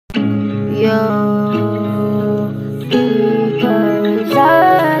you, because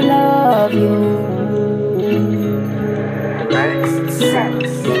I love you. Makes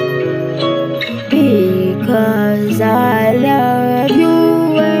sense. Because I love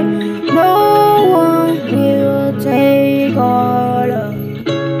you and no one will take all of.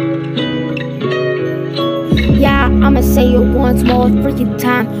 Yeah, I'ma say it once more freaking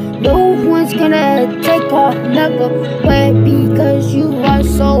time. No one's gonna take another way because you are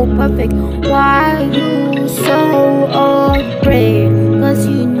so perfect. Why you so afraid? Cause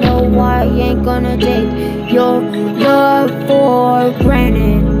you know I ain't gonna take your love for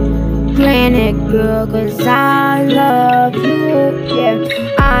granted, girl, cause I love you, yeah.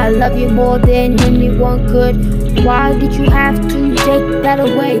 I love you more than anyone could. Why did you have to take that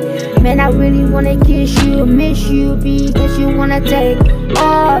away? Man, I really wanna kiss you, miss you, because you wanna take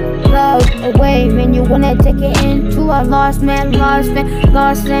all love away. Man, you wanna take it into a lost man. I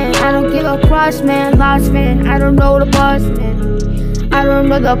don't give a cross, man, lost man. I don't know the boss, man. I don't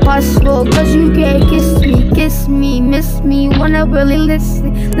know the possible, cause you can't kiss me, miss me, wanna really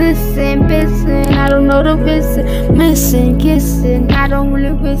listen, I don't know the listen, missing, kissing, I don't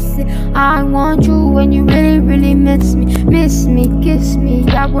really listen. I want you when you really miss me, kiss me,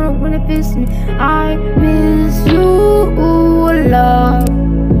 I wanna really miss me. I miss you, love,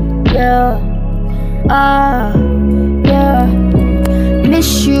 yeah, yeah.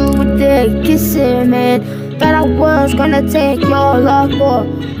 Miss you with the kissing, man. Thought I was gonna take your love for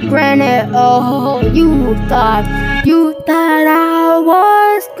granted. Oh, you thought I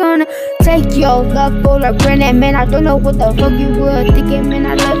was gonna take your love for granted, man. I don't know what the fuck you were thinking, man.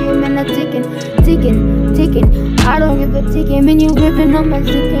 I love you, man. I'm ticking. I don't give a ticket, man. You ripping on my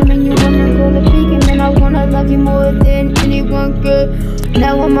ticket, man. You wanna go to picking, man. I wanna love you more than anyone could.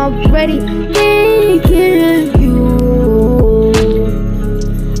 Now I'm already thinking you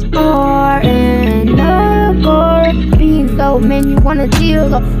are in below, man, you wanna deal,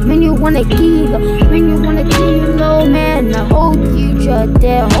 man, you wanna kill, man, you wanna kill, man. I hope you just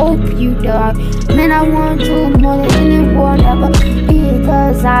dead, hope you die, man. I want you more than anyone ever,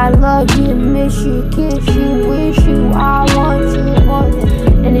 because I love you, miss you, kiss you, wish you. I want you more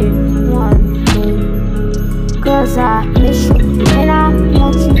than anyone, cause I miss you, man. I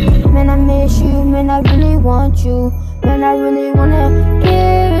want you, man. I miss you, man. I really want you, man. I really wanna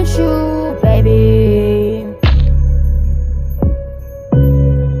kiss you, baby.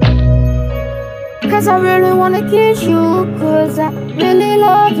 Cause I really wanna kiss you, cause I really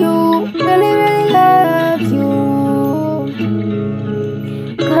love you, really love you.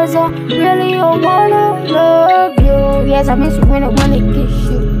 Cause I really wanna love you. Yes, I miss you when I wanna kiss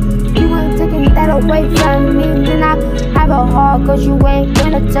you. You ain't taking that away from me, man. I have a heart, cause you ain't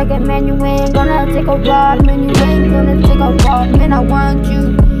gonna take it, man. You ain't gonna take a ride, man. You ain't gonna take a walk, man. I want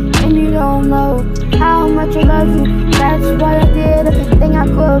you, and you don't know how much I love you. That's why I did everything I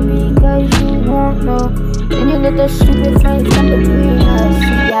could, because you won't know. And you let the stupid things come between us,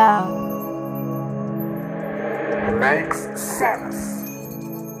 yeah. Makes sense.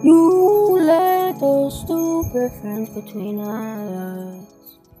 You let the stupid things between us,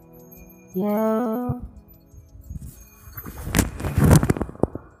 yeah.